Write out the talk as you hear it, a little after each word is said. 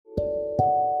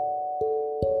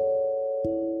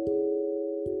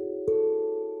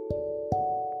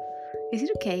Is it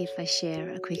okay if I share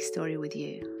a quick story with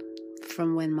you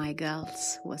from when my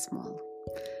girls were small?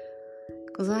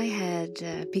 Because I had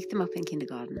picked them up in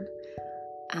kindergarten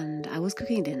and I was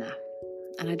cooking dinner.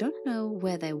 And I don't know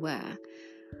where they were,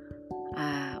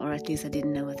 or at least I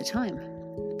didn't know at the time.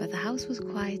 But the house was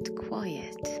quite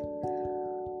quiet.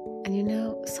 And you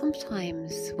know,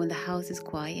 sometimes when the house is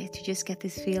quiet, you just get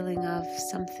this feeling of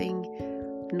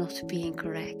something not being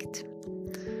correct.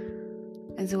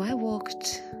 And so I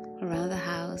walked around the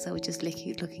house. I was just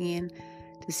looking in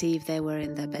to see if they were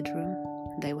in their bedroom.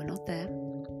 They were not there.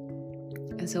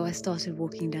 And so I started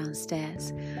walking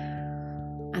downstairs.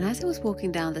 And as I was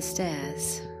walking down the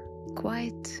stairs,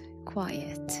 quite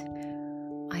quiet,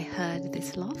 I heard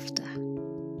this laughter.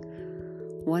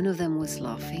 One of them was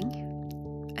laughing,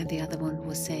 and the other one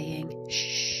was saying,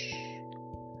 shh.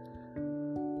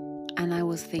 And I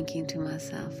was thinking to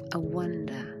myself, I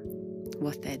wonder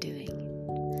what they're doing.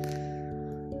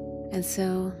 And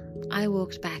so I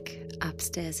walked back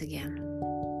upstairs again,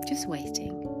 just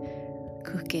waiting,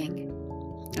 cooking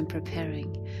and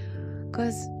preparing.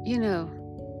 Because, you know,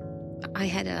 I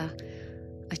had a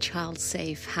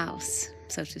child-safe house,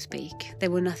 so to speak.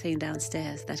 There were nothing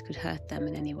downstairs that could hurt them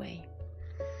in any way.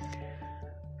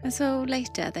 And so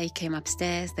later they came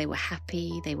upstairs, they were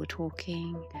happy, they were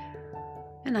talking,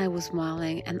 and I was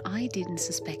smiling, and I didn't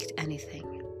suspect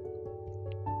anything.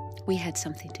 We had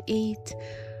something to eat,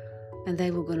 and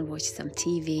they were going to watch some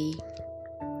TV.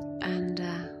 And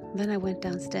then I went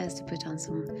downstairs to put on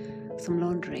some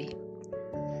laundry.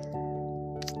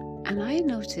 And I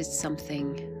noticed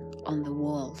something on the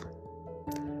wall.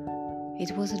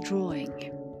 It was a drawing.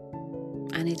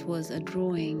 And it was a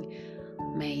drawing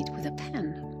made with a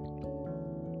pen.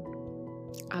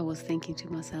 I was thinking to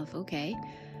myself, okay,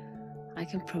 I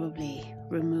can probably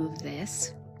remove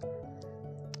this.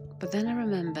 But then I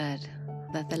remembered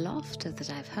that the laughter that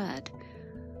I've heard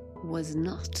was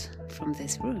not from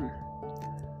this room.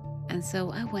 And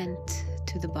so I went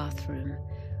to the bathroom,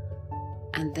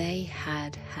 and they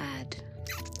had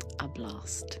a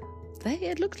blast.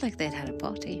 It looked like they'd had a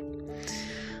party.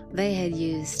 They had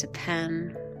used a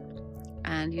pen,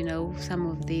 and you know, some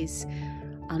of these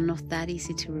are not that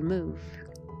easy to remove.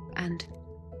 And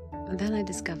then I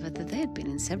discovered that they had been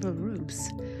in several rooms,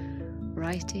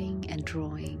 writing and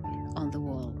drawing on the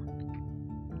wall.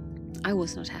 I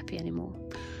was not happy anymore.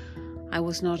 I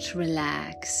was not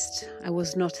relaxed. I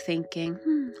was not thinking,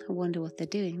 I wonder what they're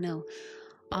doing. No,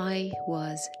 I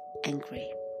was angry.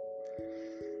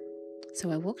 So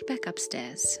I walked back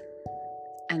upstairs,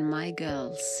 and my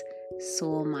girls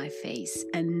saw my face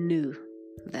and knew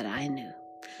that I knew.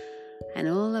 And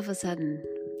all of a sudden,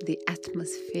 the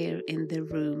atmosphere in the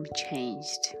room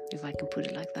changed, if I can put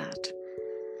it like that.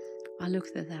 I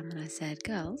looked at them and I said,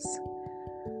 girls,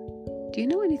 do you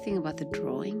know anything about the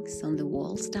drawings on the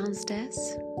walls downstairs?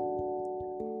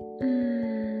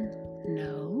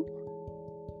 No,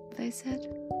 they said.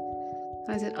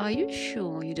 I said, are you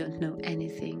sure you don't know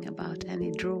anything about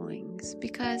any drawings?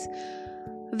 Because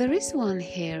there is one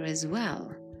here as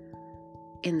well,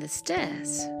 in the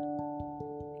stairs.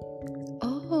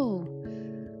 Oh,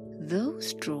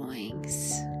 those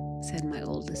drawings, said my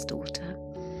oldest daughter.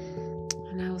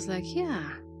 And I was like, yeah.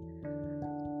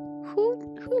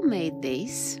 Who made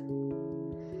these?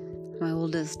 My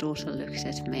oldest daughter looked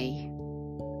at me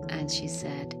and she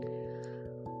said,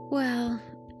 well,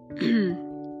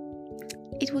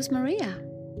 it was Maria.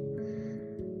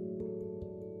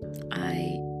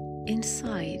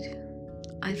 Inside,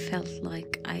 I felt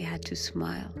like I had to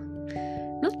smile.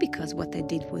 Not because what they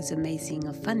did was amazing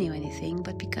or funny or anything,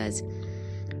 but because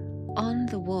on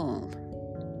the wall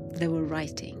there were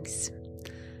writings.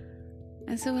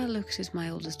 And so I looked at my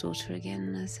oldest daughter again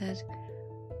and I said,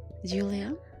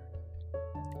 Julia,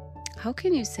 how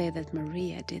can you say that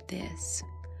Maria did this?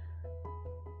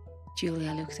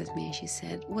 Julia looked at me and she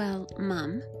said, well,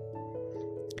 Mum,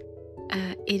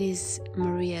 it is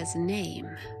Maria's name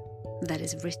that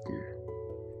is written.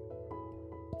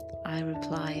 I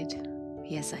replied,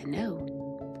 yes, I know.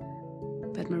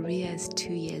 But Maria is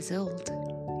 2 years old.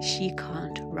 She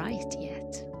can't write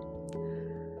yet.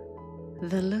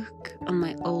 The look on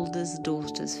my oldest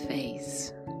daughter's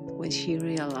face when she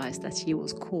realized that she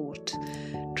was caught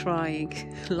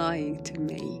lying to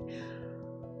me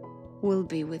will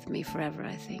be with me forever,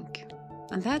 I think.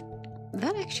 And that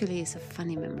actually is a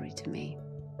funny memory to me.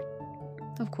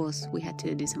 Of course, we had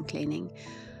to do some cleaning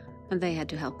and they had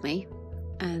to help me.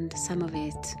 And some of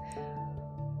it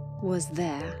was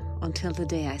there until the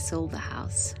day I sold the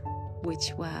house,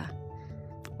 which were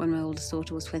when my oldest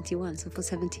daughter was 21, so for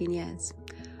 17 years.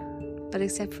 But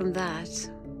except from that,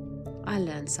 I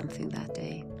learned something that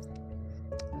day.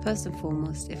 first and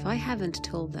foremost, if I haven't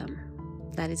told them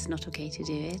that it's not okay to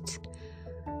do it,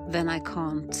 then I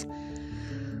can't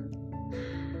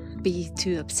be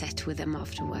too upset with them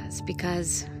afterwards,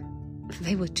 because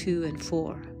they were 2 and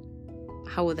 4.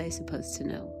 How were they supposed to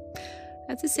know?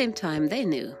 At the same time, they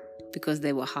knew, because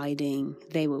they were hiding,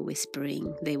 they were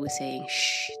whispering, they were saying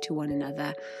shh to one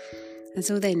another, and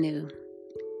so they knew.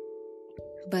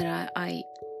 But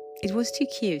it was too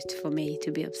cute for me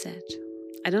to be upset.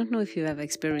 I don't know if you've ever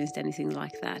experienced anything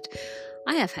like that.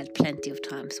 I have had plenty of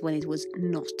times when it was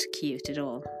not cute at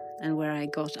all, and where I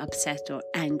got upset or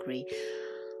angry.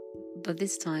 But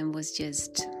this time was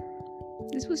just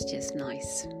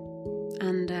nice.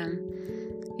 And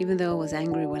even though I was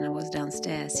angry when I was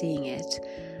downstairs seeing it,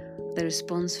 the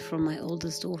response from my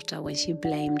oldest daughter when she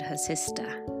blamed her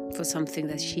sister for something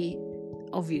that she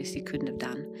obviously couldn't have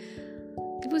done,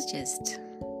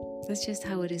 that's just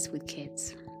how it is with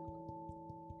kids.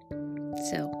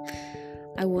 So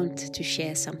I want to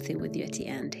share something with you at the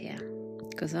end here,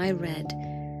 because I read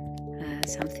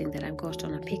something that I've got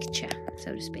on a picture,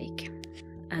 so to speak.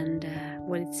 And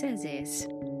what it says is,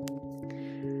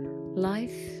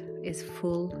 life is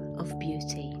full of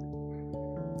beauty.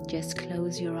 Just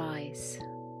close your eyes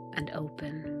and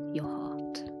open your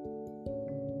heart.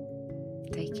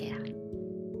 Take care.